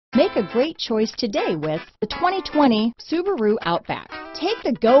Make a great choice today with the 2020 Subaru Outback. Take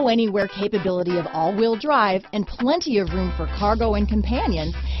the go-anywhere capability of all-wheel drive and plenty of room for cargo and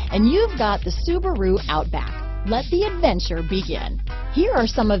companions, and you've got the Subaru Outback. Let the adventure begin. Here are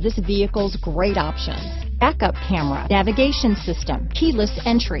some of this vehicle's great options: backup camera, navigation system, keyless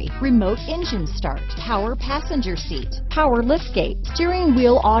entry, remote engine start, power passenger seat, power liftgate, steering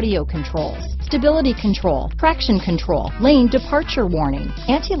wheel audio controls, stability control, traction control, lane departure warning,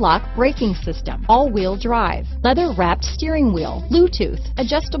 anti-lock braking system, all-wheel drive, leather-wrapped steering wheel, Bluetooth,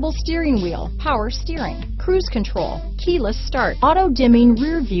 adjustable steering wheel, power steering, cruise control, keyless start, auto-dimming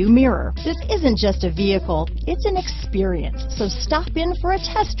rear view mirror. This isn't just a vehicle, it's an experience. So stop in for a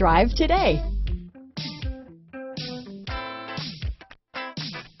test drive today.